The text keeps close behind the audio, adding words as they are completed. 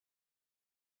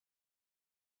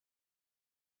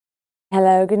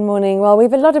Hello, good morning. Well,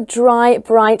 we've a lot of dry,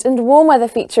 bright and warm weather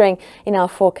featuring in our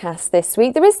forecast this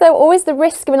week. There is, though, always the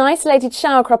risk of an isolated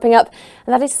shower cropping up,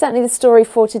 and that is certainly the story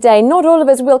for today. Not all of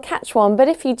us will catch one, but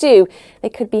if you do, they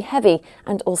could be heavy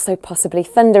and also possibly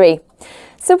thundery.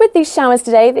 So with these showers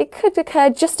today, they could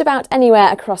occur just about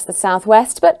anywhere across the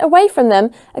southwest, but away from them,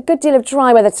 a good deal of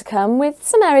dry weather to come, with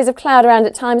some areas of cloud around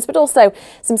at times, but also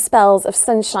some spells of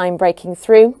sunshine breaking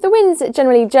through. The winds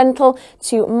generally gentle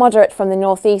to moderate from the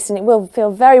northeast, and it will feel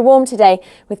very warm today,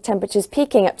 with temperatures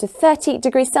peaking up to 30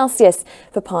 degrees Celsius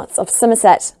for parts of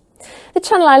Somerset. The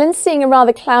Channel Islands seeing a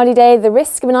rather cloudy day, the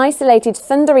risk of an isolated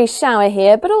thundery shower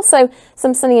here, but also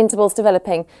some sunny intervals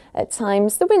developing at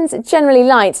times. The winds generally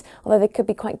light, although they could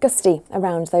be quite gusty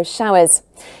around those showers.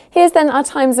 Here's then our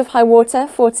times of high water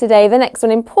for today. The next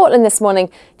one in Portland this morning,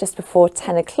 just before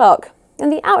 10 o'clock.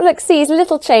 And the outlook sees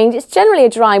little change. It's generally a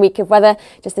dry week of weather,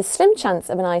 just a slim chance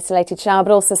of an isolated shower,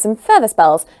 but also some further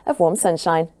spells of warm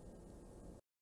sunshine.